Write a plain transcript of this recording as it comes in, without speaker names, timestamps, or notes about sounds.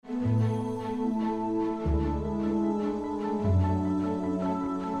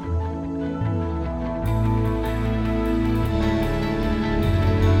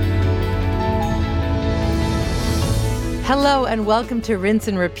Hello and welcome to Rinse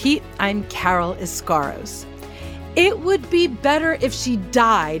and Repeat. I'm Carol Iscaros. It would be better if she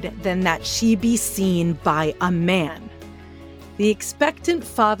died than that she be seen by a man. The expectant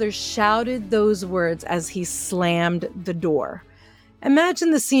father shouted those words as he slammed the door.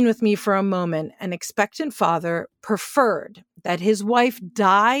 Imagine the scene with me for a moment. An expectant father preferred that his wife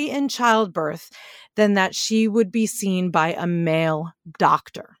die in childbirth than that she would be seen by a male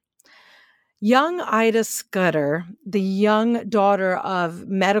doctor. Young Ida Scudder, the young daughter of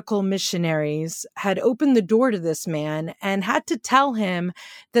medical missionaries, had opened the door to this man and had to tell him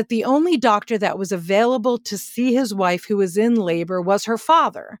that the only doctor that was available to see his wife who was in labor was her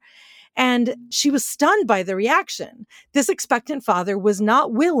father. And she was stunned by the reaction. This expectant father was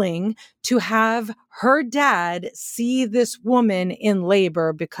not willing to have her dad see this woman in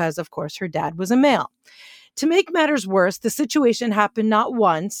labor because, of course, her dad was a male. To make matters worse, the situation happened not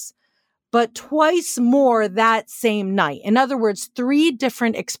once, but twice more that same night. In other words, 3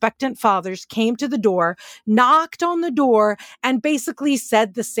 different expectant fathers came to the door, knocked on the door, and basically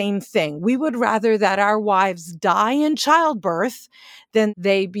said the same thing. We would rather that our wives die in childbirth than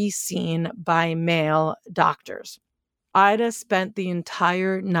they be seen by male doctors. Ida spent the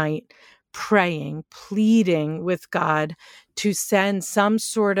entire night praying, pleading with God to send some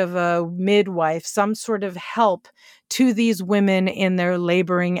sort of a midwife, some sort of help to these women in their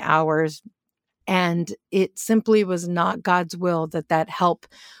laboring hours. And it simply was not God's will that that help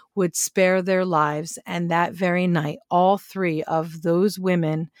would spare their lives. And that very night, all 3 of those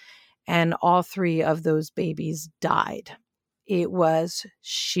women and all 3 of those babies died. It was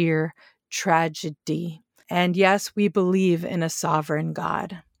sheer tragedy. And yes, we believe in a sovereign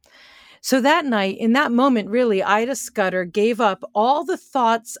God. So that night, in that moment, really, Ida Scudder gave up all the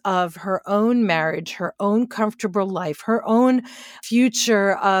thoughts of her own marriage, her own comfortable life, her own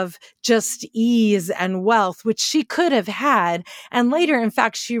future of just ease and wealth, which she could have had. And later, in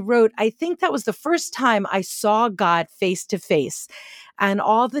fact, she wrote, I think that was the first time I saw God face to face. And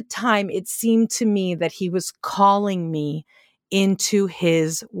all the time, it seemed to me that he was calling me into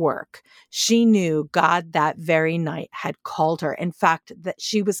his work. She knew God that very night had called her. In fact, that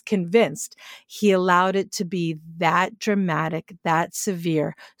she was convinced he allowed it to be that dramatic, that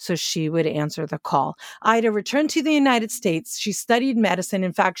severe, so she would answer the call. Ida returned to the United States. She studied medicine.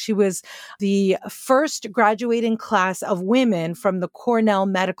 In fact, she was the first graduating class of women from the Cornell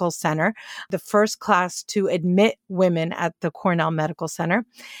Medical Center, the first class to admit women at the Cornell Medical Center.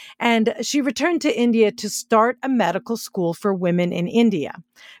 And she returned to India to start a medical school for women in India.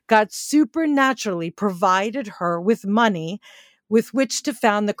 God supernaturally provided her with money with which to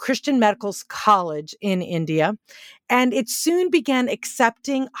found the Christian Medical College in India. And it soon began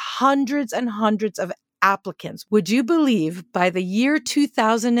accepting hundreds and hundreds of applicants. Would you believe by the year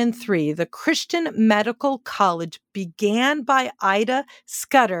 2003, the Christian Medical College began by Ida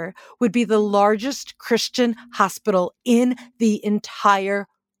Scudder would be the largest Christian hospital in the entire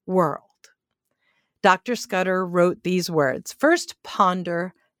world. Dr. Scudder wrote these words: first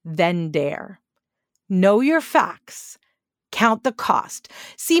ponder, then dare. Know your facts. Count the cost.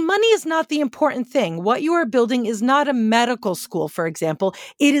 See, money is not the important thing. What you are building is not a medical school, for example.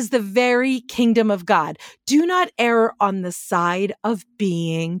 It is the very kingdom of God. Do not err on the side of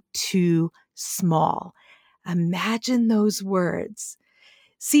being too small. Imagine those words.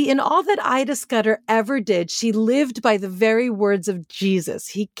 See, in all that Ida Scudder ever did, she lived by the very words of Jesus.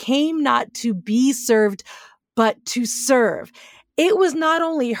 He came not to be served, but to serve. It was not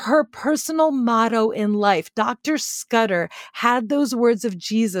only her personal motto in life. Dr. Scudder had those words of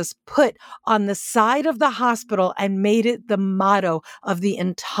Jesus put on the side of the hospital and made it the motto of the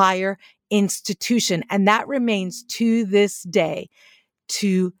entire institution. And that remains to this day,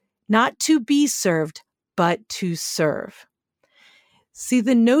 to not to be served, but to serve. See,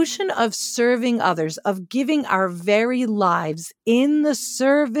 the notion of serving others, of giving our very lives in the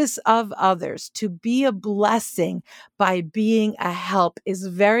service of others, to be a blessing by being a help, is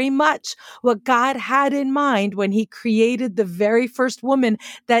very much what God had in mind when he created the very first woman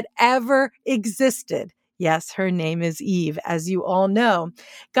that ever existed. Yes, her name is Eve, as you all know.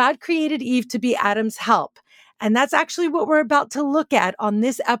 God created Eve to be Adam's help. And that's actually what we're about to look at on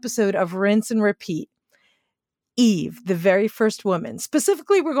this episode of Rinse and Repeat. Eve, the very first woman.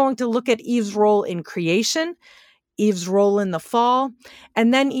 Specifically, we're going to look at Eve's role in creation, Eve's role in the fall,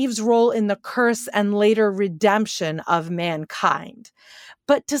 and then Eve's role in the curse and later redemption of mankind.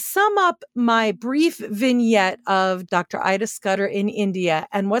 But to sum up my brief vignette of Dr. Ida Scudder in India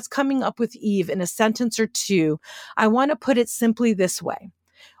and what's coming up with Eve in a sentence or two, I want to put it simply this way.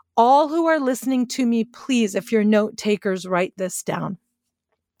 All who are listening to me, please, if you're note takers, write this down.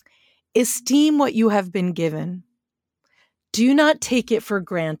 Esteem what you have been given. Do not take it for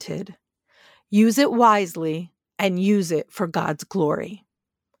granted. Use it wisely and use it for God's glory.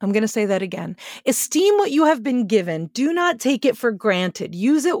 I'm going to say that again. Esteem what you have been given. Do not take it for granted.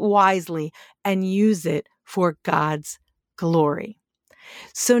 Use it wisely and use it for God's glory.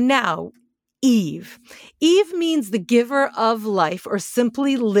 So now, Eve. Eve means the giver of life or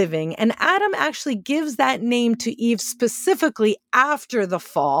simply living. And Adam actually gives that name to Eve specifically after the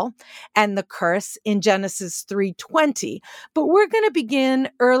fall and the curse in Genesis 3:20. But we're going to begin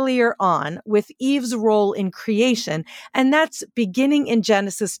earlier on with Eve's role in creation, and that's beginning in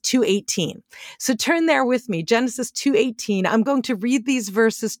Genesis 2:18. So turn there with me, Genesis 2:18. I'm going to read these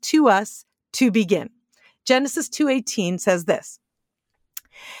verses to us to begin. Genesis 2:18 says this.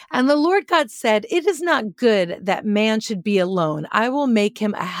 And the Lord God said, "It is not good that man should be alone. I will make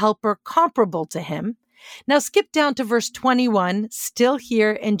him a helper comparable to him." Now skip down to verse 21, still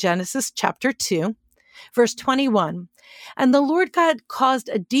here in Genesis chapter 2. Verse 21, and the Lord God caused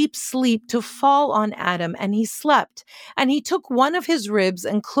a deep sleep to fall on Adam, and he slept. And he took one of his ribs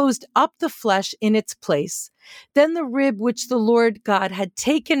and closed up the flesh in its place. Then the rib which the Lord God had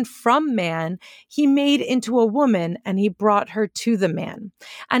taken from man, he made into a woman, and he brought her to the man.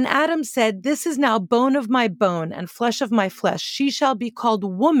 And Adam said, "This is now bone of my bone and flesh of my flesh. She shall be called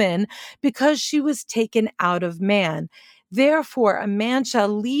woman because she was taken out of man. Therefore, a man shall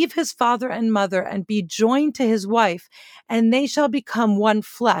leave his father and mother and be joined to his wife, and they shall become one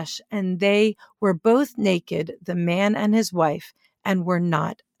flesh. And they were both naked, the man and his wife, and were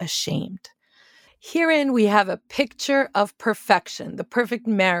not ashamed." Herein we have a picture of perfection, the perfect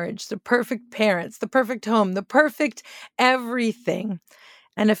marriage, the perfect parents, the perfect home, the perfect everything,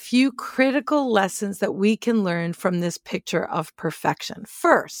 and a few critical lessons that we can learn from this picture of perfection.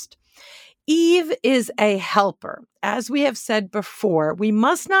 First, Eve is a helper. As we have said before, we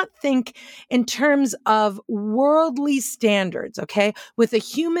must not think in terms of worldly standards, okay? With a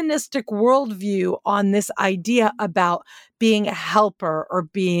humanistic worldview on this idea about being a helper or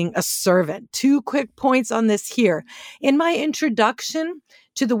being a servant. Two quick points on this here. In my introduction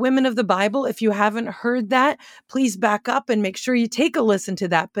to the Women of the Bible, if you haven't heard that, please back up and make sure you take a listen to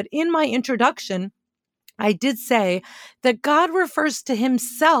that. But in my introduction, I did say that God refers to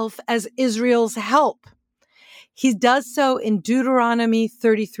himself as Israel's help. He does so in Deuteronomy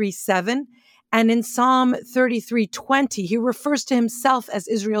 33:7 and in Psalm 33:20. He refers to himself as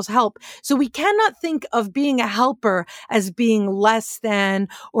Israel's help. So we cannot think of being a helper as being less than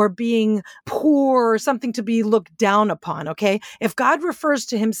or being poor or something to be looked down upon, okay? If God refers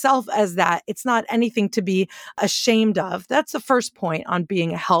to himself as that, it's not anything to be ashamed of. That's the first point on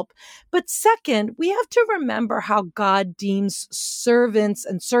being a help. But second, we have to remember how God deems servants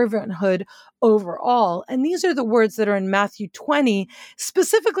and servanthood overall. And these are the words that are in Matthew 20,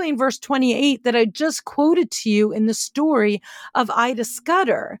 specifically in verse 28 that I just quoted to you in the story of Ida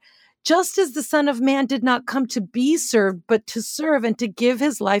Scudder. Just as the Son of Man did not come to be served, but to serve and to give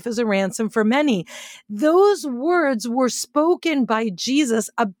his life as a ransom for many. Those words were spoken by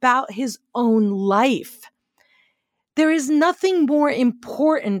Jesus about his own life. There is nothing more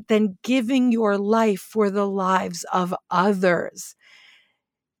important than giving your life for the lives of others.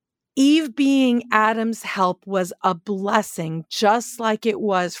 Eve being Adam's help was a blessing, just like it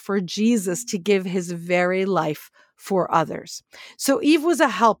was for Jesus to give his very life for others. So Eve was a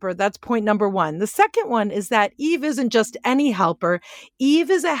helper. That's point number one. The second one is that Eve isn't just any helper.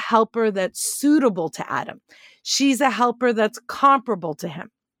 Eve is a helper that's suitable to Adam. She's a helper that's comparable to him.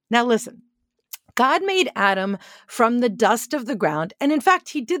 Now listen. God made Adam from the dust of the ground. And in fact,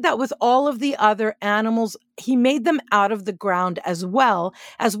 he did that with all of the other animals. He made them out of the ground as well,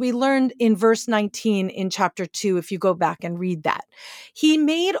 as we learned in verse 19 in chapter 2, if you go back and read that. He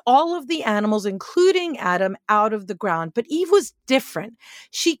made all of the animals, including Adam, out of the ground. But Eve was different.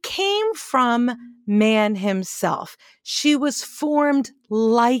 She came from man himself. She was formed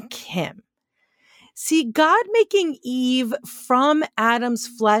like him. See, God making Eve from Adam's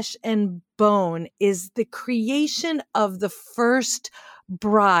flesh and bone is the creation of the first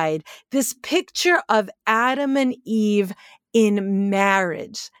bride, this picture of Adam and Eve in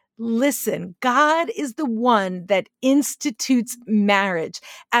marriage. Listen, God is the one that institutes marriage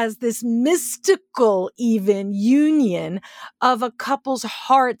as this mystical, even union of a couple's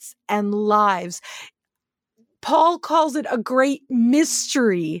hearts and lives. Paul calls it a great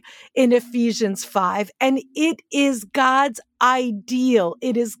mystery in Ephesians 5, and it is God's ideal.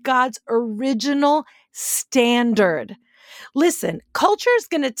 It is God's original standard. Listen, culture is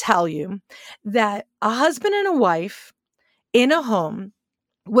going to tell you that a husband and a wife in a home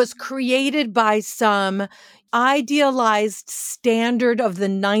was created by some idealized standard of the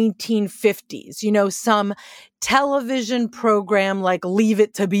 1950s, some television program like Leave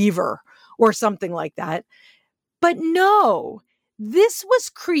It to Beaver or something like that. But no, this was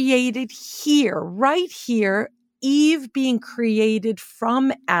created here, right here, Eve being created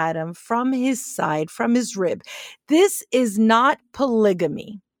from Adam, from his side, from his rib. This is not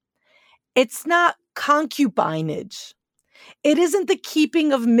polygamy. It's not concubinage. It isn't the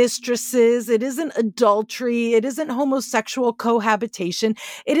keeping of mistresses. It isn't adultery. It isn't homosexual cohabitation.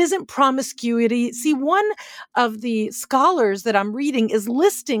 It isn't promiscuity. See, one of the scholars that I'm reading is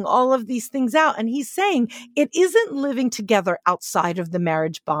listing all of these things out, and he's saying it isn't living together outside of the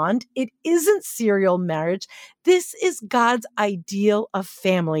marriage bond. It isn't serial marriage. This is God's ideal of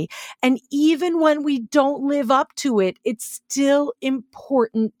family. And even when we don't live up to it, it's still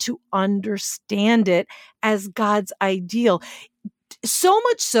important to understand it as God's ideal. So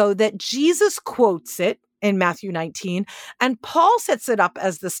much so that Jesus quotes it in Matthew 19, and Paul sets it up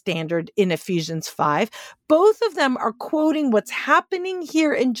as the standard in Ephesians 5. Both of them are quoting what's happening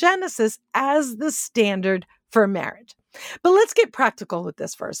here in Genesis as the standard for marriage. But let's get practical with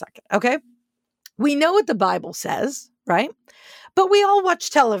this for a second, okay? We know what the Bible says, right? But we all watch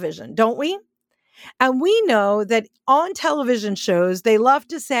television, don't we? And we know that on television shows, they love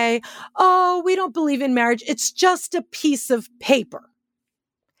to say, oh, we don't believe in marriage. It's just a piece of paper.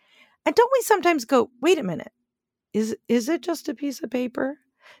 And don't we sometimes go, wait a minute, is it just a piece of paper?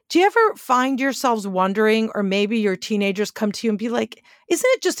 Do you ever find yourselves wondering, or maybe your teenagers come to you and be like, isn't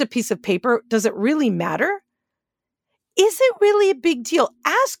it just a piece of paper? Does it really matter? Is it really a big deal?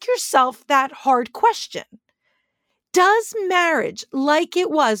 Ask yourself that hard question. Does marriage, like it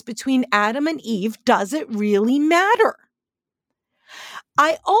was between Adam and Eve, does it really matter?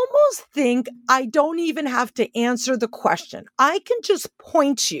 I almost think I don't even have to answer the question. I can just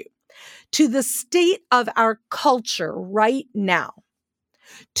point you to the state of our culture right now,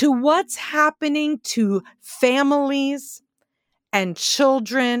 to what's happening to families and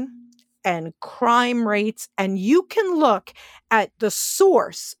children and crime rates, and you can look at the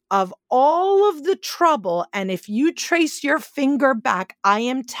source of all of the trouble. And if you trace your finger back, I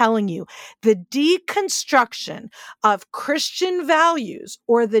am telling you, the deconstruction of Christian values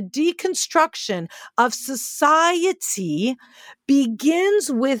or the deconstruction of society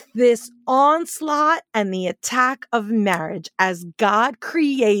begins with this onslaught and the attack of marriage as God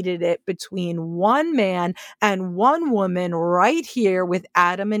created it between one man and one woman right here with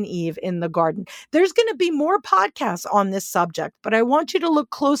Adam and Eve in the garden. There's going to be more podcasts on this subject, but I want you to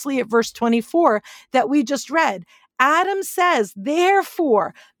look closely at verse 24 that we just read. Adam says,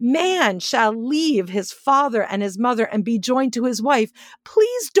 therefore, man shall leave his father and his mother and be joined to his wife.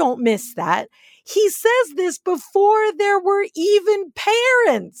 Please don't miss that. He says this before there were even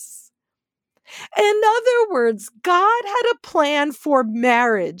parents. In other words, God had a plan for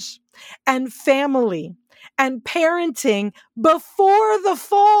marriage and family and parenting before the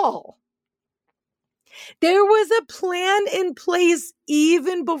fall. There was a plan in place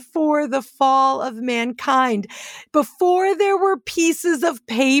even before the fall of mankind, before there were pieces of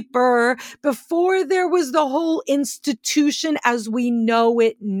paper, before there was the whole institution as we know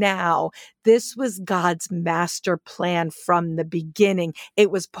it now. This was God's master plan from the beginning.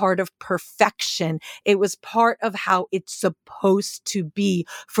 It was part of perfection. It was part of how it's supposed to be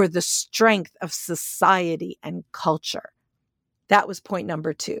for the strength of society and culture. That was point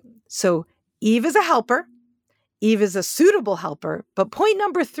number 2. So Eve is a helper. Eve is a suitable helper. But point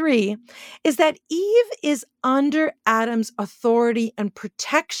number 3 is that Eve is under Adam's authority and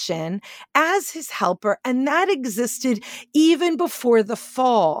protection as his helper, and that existed even before the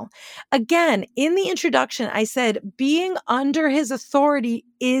fall. Again, in the introduction, I said being under his authority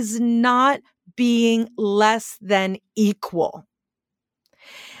is not being less than equal.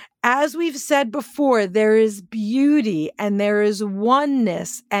 As we've said before, there is beauty and there is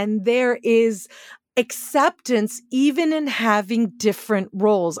oneness and there is acceptance even in having different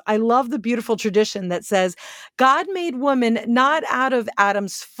roles. I love the beautiful tradition that says God made woman not out of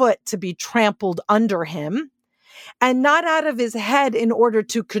Adam's foot to be trampled under him, and not out of his head in order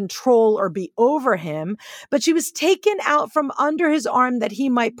to control or be over him, but she was taken out from under his arm that he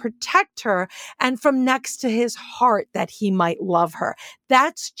might protect her, and from next to his heart that he might love her.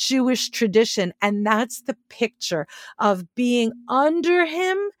 That's Jewish tradition, and that's the picture of being under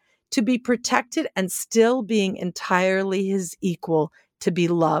him to be protected and still being entirely his equal to be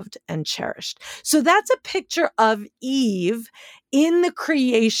loved and cherished. So that's a picture of Eve in the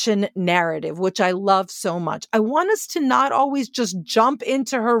creation narrative, which I love so much. I want us to not always just jump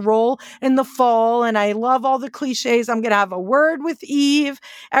into her role in the fall. And I love all the cliches. I'm going to have a word with Eve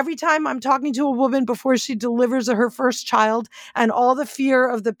every time I'm talking to a woman before she delivers her first child, and all the fear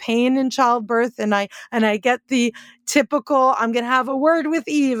of the pain in childbirth. And I get the typical, I'm going to have a word with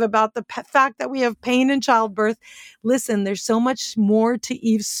Eve about the fact that we have pain in childbirth. Listen, there's so much more to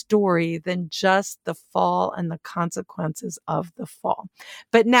Eve's story than just the fall and the consequences of the fall.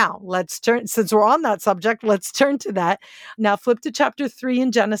 But now let's turn, since we're on that subject, let's turn to that. Now flip to chapter 3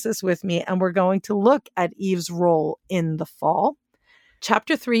 in Genesis with me, and we're going to look at Eve's role in the fall.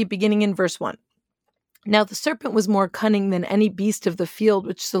 Chapter 3, beginning in verse 1. Now the serpent was more cunning than any beast of the field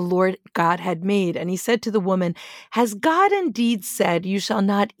which the Lord God had made. And he said to the woman, has God indeed said, you shall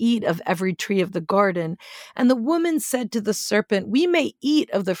not eat of every tree of the garden? And the woman said to the serpent, we may eat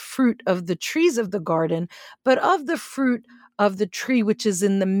of the fruit of the trees of the garden, but of the fruit of the tree which is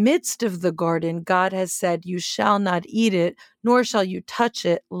in the midst of the garden, God has said, you shall not eat it, nor shall you touch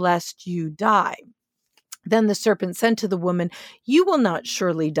it, lest you die. Then the serpent said to the woman, you will not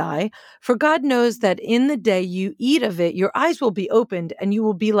surely die, for God knows that in the day you eat of it, your eyes will be opened, and you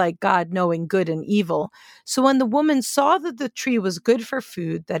will be like God, knowing good and evil. So when the woman saw that the tree was good for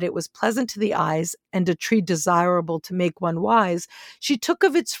food, that it was pleasant to the eyes, and a tree desirable to make one wise, she took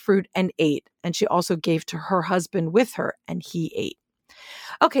of its fruit and ate, and she also gave to her husband with her, and he ate.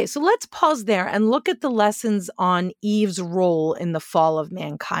 Okay, so let's pause there and look at the lessons on Eve's role in the fall of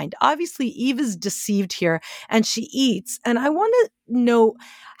mankind. Obviously, Eve is deceived here and she eats. And I want to know,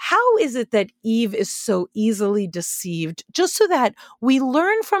 how is it that Eve is so easily deceived, just so that we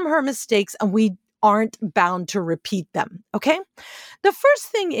learn from her mistakes and we aren't bound to repeat them? Okay, the first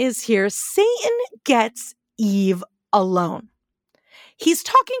thing is here, Satan gets Eve alone. He's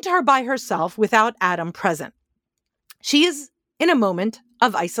talking to her by herself without Adam present. She is in a moment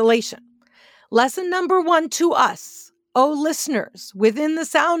of isolation. Lesson number 1 to us, oh listeners, within the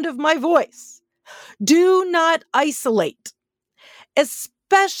sound of my voice, do not isolate,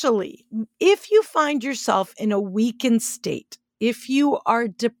 especially if you find yourself in a weakened state, if you are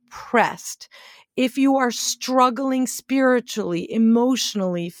depressed, if you are struggling spiritually,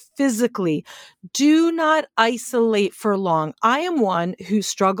 emotionally, physically. Do not isolate for long. I am one who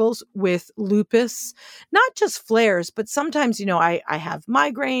struggles with lupus, not just flares, but sometimes, I have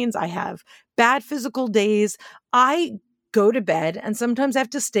migraines, I have bad physical days. I go to bed and sometimes I have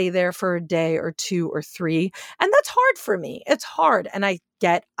to stay there for a day or 2 or 3. And that's hard for me. It's hard. And I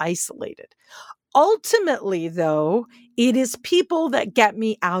get isolated. Ultimately, though, it is people that get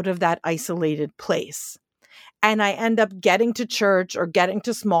me out of that isolated place. And I end up getting to church or getting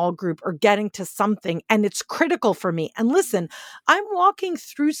to small group or getting to something, and it's critical for me. And listen, I'm walking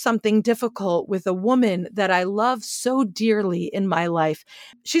through something difficult with a woman that I love so dearly in my life.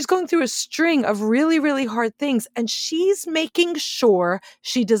 She's going through a string of really, really hard things, and she's making sure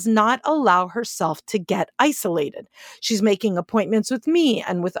she does not allow herself to get isolated. She's making appointments with me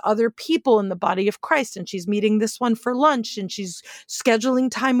and with other people in the body of Christ, and she's meeting this one for lunch, and she's scheduling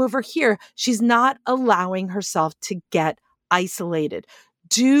time over here. She's not allowing herself to get isolated.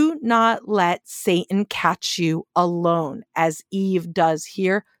 Do not let Satan catch you alone, as Eve does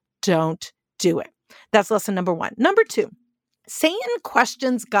here. Don't do it. That's lesson number 1. Number 2, Satan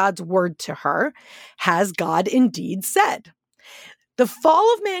questions God's word to her. Has God indeed said? The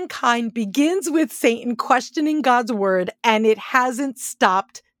fall of mankind begins with Satan questioning God's word, and it hasn't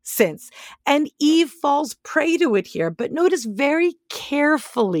stopped since. And Eve falls prey to it here. But notice very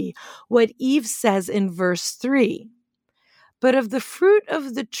carefully what Eve says in verse 3. But of the fruit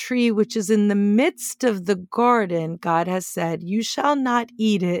of the tree which is in the midst of the garden, God has said, you shall not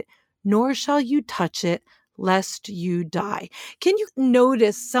eat it, nor shall you touch it, lest you die. Can you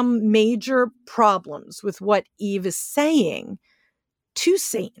notice some major problems with what Eve is saying to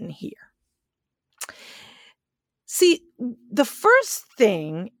Satan here? See, the first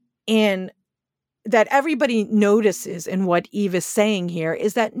thing that everybody notices in what Eve is saying here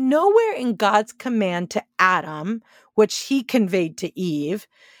is that nowhere in God's command to Adam, which he conveyed to Eve,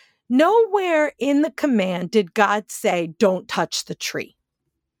 nowhere in the command did God say, don't touch the tree.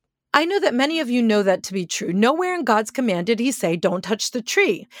 I know that many of you know that to be true. Nowhere in God's command did he say, don't touch the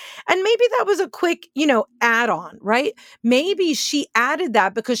tree. And maybe that was a quick, add-on, right? Maybe she added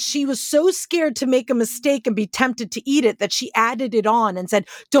that because she was so scared to make a mistake and be tempted to eat it that she added it on and said,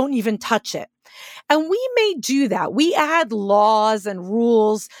 don't even touch it. And we may do that. We add laws and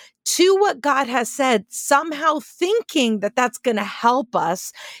rules to what God has said, somehow thinking that that's going to help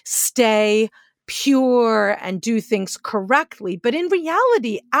us stay pure and do things correctly. But in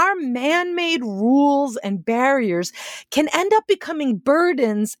reality, our man-made rules and barriers can end up becoming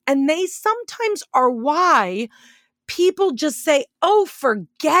burdens, and they sometimes are why people just say, oh,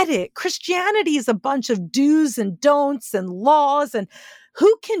 forget it. Christianity is a bunch of do's and don'ts and laws, and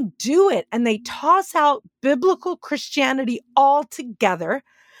who can do it? And they toss out biblical Christianity altogether,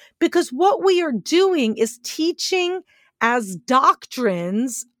 because what we are doing is teaching as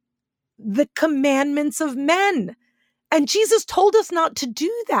doctrines the commandments of men. And Jesus told us not to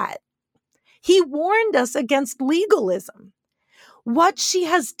do that. He warned us against legalism. What she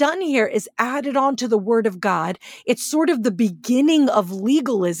has done here is added on to the word of God. It's sort of the beginning of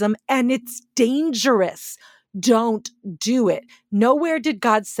legalism, and it's dangerous. Don't do it. Nowhere did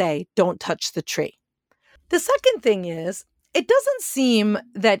God say, don't touch the tree. The second thing is, it doesn't seem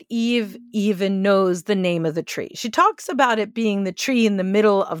that Eve even knows the name of the tree. She talks about it being the tree in the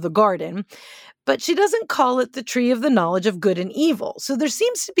middle of the garden, but she doesn't call it the tree of the knowledge of good and evil. So there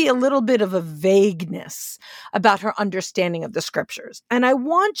seems to be a little bit of a vagueness about her understanding of the scriptures. And I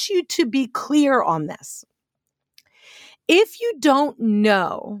want you to be clear on this. If you don't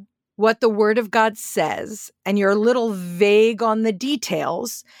know what the word of God says, and you're a little vague on the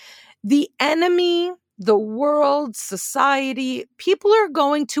details, the enemy, the world, society, people are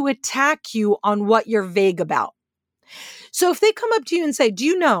going to attack you on what you're vague about. So if they come up to you and say, do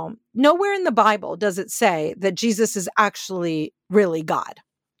you know, nowhere in the Bible does it say that Jesus is actually really God.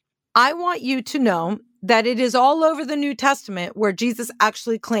 I want you to know that it is all over the New Testament where Jesus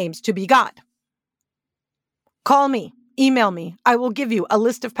actually claims to be God. Call me. Email me. I will give you a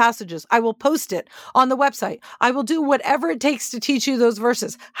list of passages. I will post it on the website. I will do whatever it takes to teach you those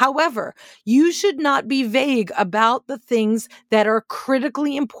verses. However, you should not be vague about the things that are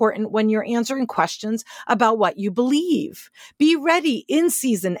critically important when you're answering questions about what you believe. Be ready in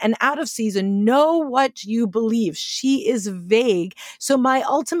season and out of season. Know what you believe. She is vague. So my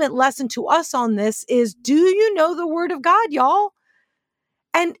ultimate lesson to us on this is, do you know the word of God, y'all?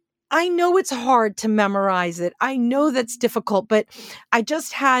 And I know it's hard to memorize it. I know that's difficult, but I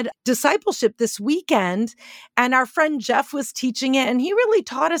just had discipleship this weekend, and our friend Jeff was teaching it, and he really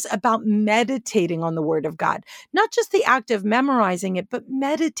taught us about meditating on the word of God. Not just the act of memorizing it, but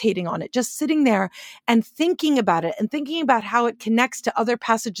meditating on it, just sitting there and thinking about it and thinking about how it connects to other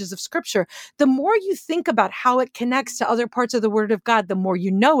passages of scripture. The more you think about how it connects to other parts of the word of God, the more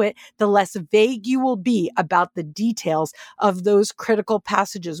you know it, the less vague you will be about the details of those critical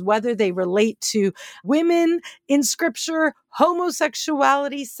passages, whether they relate to women in scripture,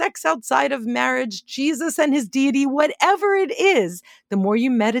 homosexuality, sex outside of marriage, Jesus and his deity, whatever it is. The more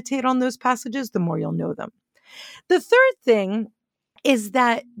you meditate on those passages, the more you'll know them. The third thing is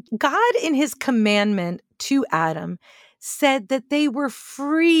that God, in his commandment to Adam, said that they were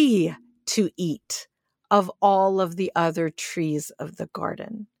free to eat of all of the other trees of the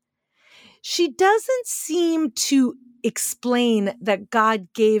garden. She doesn't seem to explain that God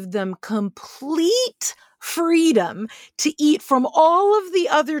gave them complete freedom to eat from all of the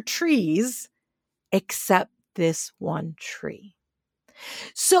other trees except this one tree.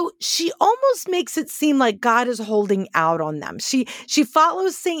 So she almost makes it seem like God is holding out on them. She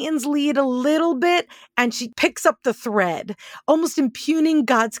follows Satan's lead a little bit, and she picks up the thread, almost impugning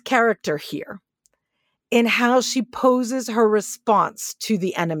God's character here in how she poses her response to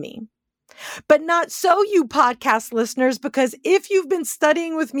the enemy. But not so, you podcast listeners, because if you've been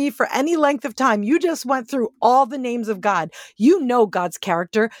studying with me for any length of time, you just went through all the names of God. You know God's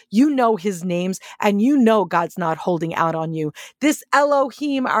character, you know his names, and you know God's not holding out on you. This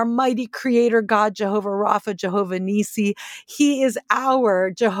Elohim, our mighty creator God, Jehovah Rapha, Jehovah Nisi, he is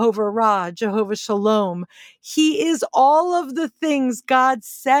our Jehovah Ra, Jehovah Shalom. He is all of the things God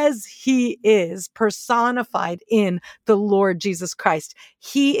says he is, personified in the Lord Jesus Christ.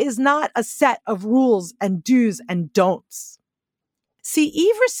 He is not a set of rules and do's and don'ts. See,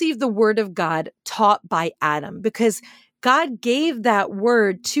 Eve received the word of God taught by Adam because God gave that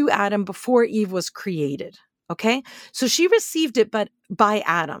word to Adam before Eve was created. Okay? So she received it, but by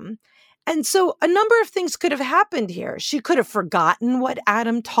Adam. And so a number of things could have happened here. She could have forgotten what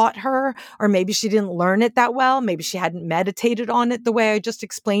Adam taught her, or maybe she didn't learn it that well. Maybe she hadn't meditated on it the way I just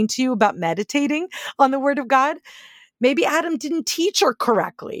explained to you about meditating on the word of God. Maybe Adam didn't teach her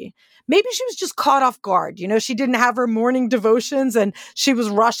correctly. Maybe she was just caught off guard. You know, she didn't have her morning devotions and she was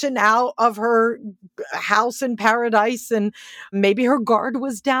rushing out of her house in paradise, and maybe her guard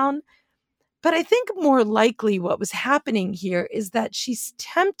was down. But I think more likely what was happening here is that she's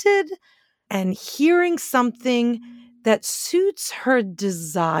tempted and hearing something that suits her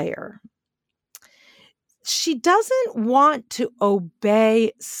desire. She doesn't want to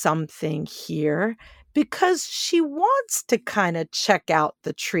obey something here because she wants to kind of check out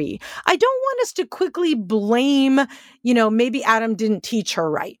the tree. I don't want us to quickly blame, maybe Adam didn't teach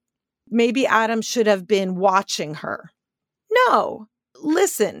her right. Maybe Adam should have been watching her. No.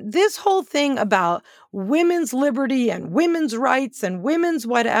 Listen, this whole thing about women's liberty and women's rights and women's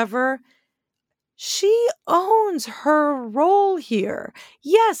whatever, she owns her role here.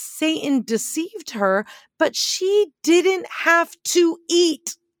 Yes, Satan deceived her, but she didn't have to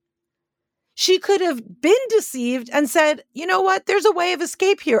eat. She could have been deceived and said, you know what? There's a way of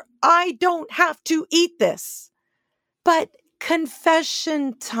escape here. I don't have to eat this. But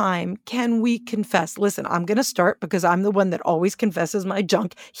confession time. Can we confess? Listen, I'm going to start because I'm the one that always confesses my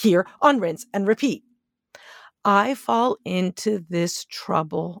junk here on Rinse and Repeat. I fall into this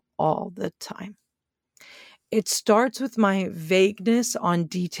trouble all the time. It starts with my vagueness on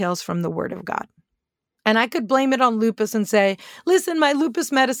details from the Word of God. And I could blame it on lupus and say, listen, my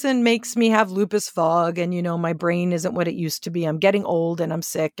lupus medicine makes me have lupus fog and, my brain isn't what it used to be. I'm getting old and I'm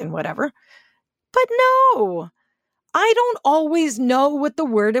sick and whatever. But no, I don't always know what the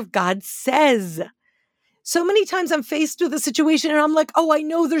Word of God says. So many times I'm faced with a situation and I'm like, oh, I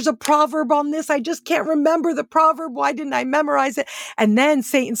know there's a proverb on this. I just can't remember the proverb. Why didn't I memorize it? And then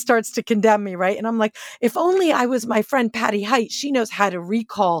Satan starts to condemn me, right? And I'm like, if only I was my friend Patty Height. She knows how to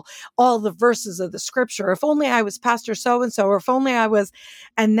recall all the verses of the scripture. If only I was Pastor so-and-so, or if only I was,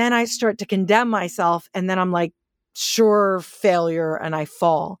 and then I start to condemn myself. And then I'm like, sure, failure, and I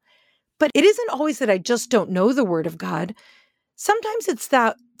fall. But it isn't always that I just don't know the Word of God. Sometimes it's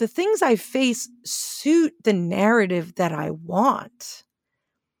that the things I face suit the narrative that I want.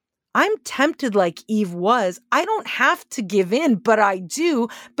 I'm tempted like Eve was. I don't have to give in, but I do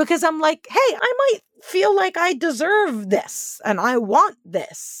because I'm like, hey, I might feel like I deserve this and I want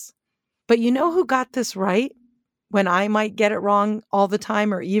this. But you know who got this right when I might get it wrong all the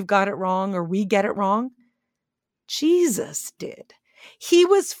time, or Eve got it wrong, or we get it wrong? Jesus did. He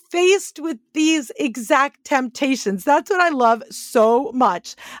was faced with these exact temptations. That's what I love so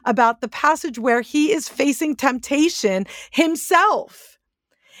much about the passage where he is facing temptation himself.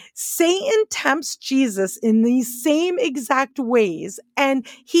 Satan tempts Jesus in these same exact ways, and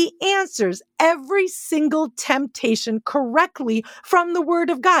he answers every single temptation correctly from the Word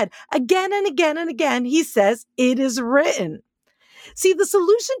of God. Again and again and again, he says, it is written. See, the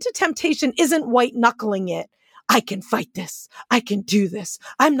solution to temptation isn't white knuckling it. I can fight this. I can do this.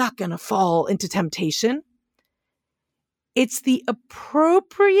 I'm not going to fall into temptation. It's the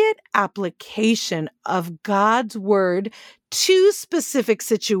appropriate application of God's word to specific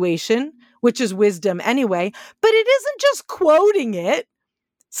situation, which is wisdom anyway, but it isn't just quoting it.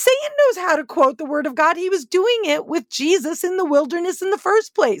 Satan knows how to quote the word of God. He was doing it with Jesus in the wilderness in the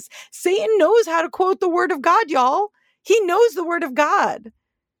first place. Satan knows how to quote the word of God, y'all. He knows the word of God.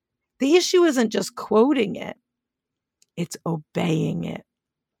 The issue isn't just quoting it. It's obeying it.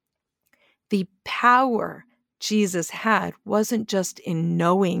 The power Jesus had wasn't just in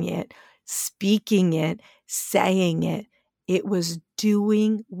knowing it, speaking it, saying it. It was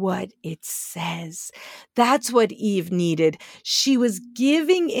doing what it says. That's what Eve needed. She was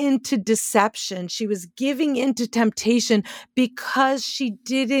giving into deception. She was giving into temptation because she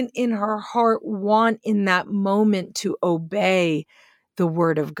didn't in her heart want in that moment to obey the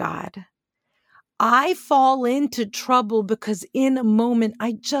word of God. I fall into trouble because in a moment,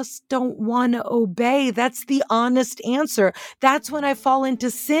 I just don't want to obey. That's the honest answer. That's when I fall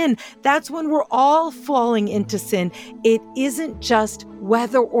into sin. That's when we're all falling into sin. It isn't just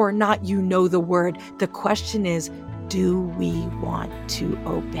whether or not you know the word. The question is, do we want to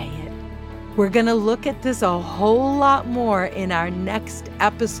obey it? We're going to look at this a whole lot more in our next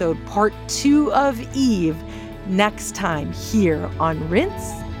episode, part 2 of Eve, next time here on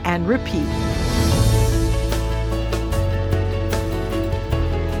Rinse and Repeat.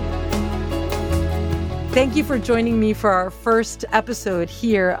 Thank you for joining me for our first episode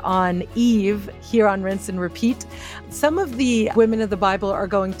here on Eve, here on Rinse and Repeat. Some of the women of the Bible are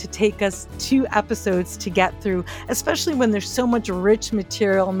going to take us 2 episodes to get through, especially when there's so much rich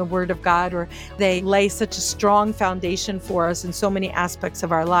material in the Word of God, or they lay such a strong foundation for us in so many aspects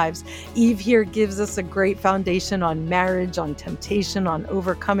of our lives. Eve here gives us a great foundation on marriage, on temptation, on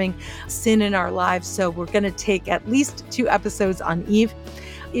overcoming sin in our lives. So we're going to take at least 2 episodes on Eve.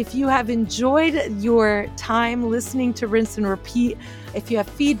 If you have enjoyed your time listening to Rinse and Repeat, if you have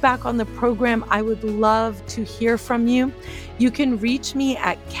feedback on the program, I would love to hear from you. You can reach me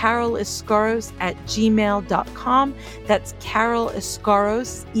at caroliskaros@gmail.com. That's Carol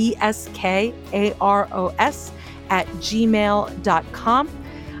Eskaros, ESKAROS @gmail.com.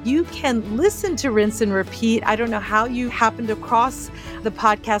 You can listen to Rinse and Repeat. I don't know how you happened across the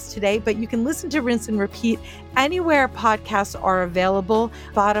podcast today, but you can listen to Rinse and Repeat anywhere podcasts are available: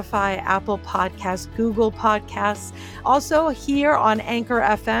 Spotify, Apple Podcasts, Google Podcasts. Also here on Anchor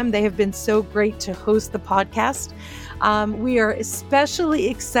FM, they have been so great to host the podcast. We are especially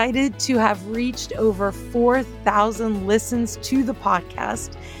excited to have reached over 4,000 listens to the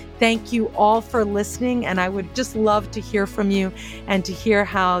podcast. Thank you all for listening, and I would just love to hear from you and to hear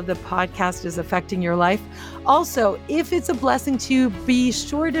how the podcast is affecting your life. Also, if it's a blessing to you, be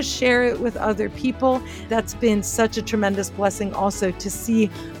sure to share it with other people. That's been such a tremendous blessing also to see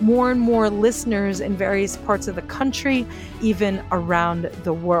more and more listeners in various parts of the country, even around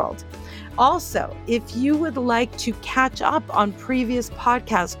the world. Also, if you would like to catch up on previous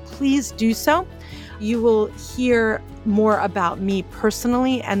podcasts, please do so. You will hear more about me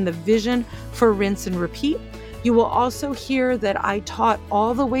personally and the vision for Rinse and Repeat. You will also hear that I taught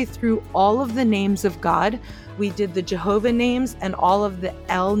all the way through all of the names of God. We did the Jehovah names and all of the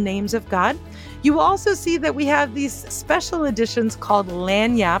El names of God. You will also see that we have these special editions called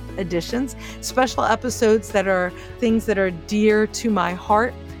Lagniappe editions, special episodes that are things that are dear to my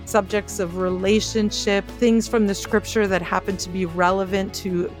heart, subjects of relationship, things from the scripture that happen to be relevant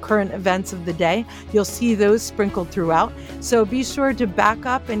to current events of the day. You'll see those sprinkled throughout. So be sure to back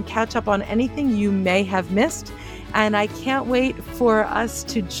up and catch up on anything you may have missed. And I can't wait for us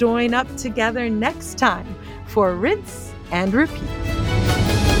to join up together next time for Rinse and Repeat.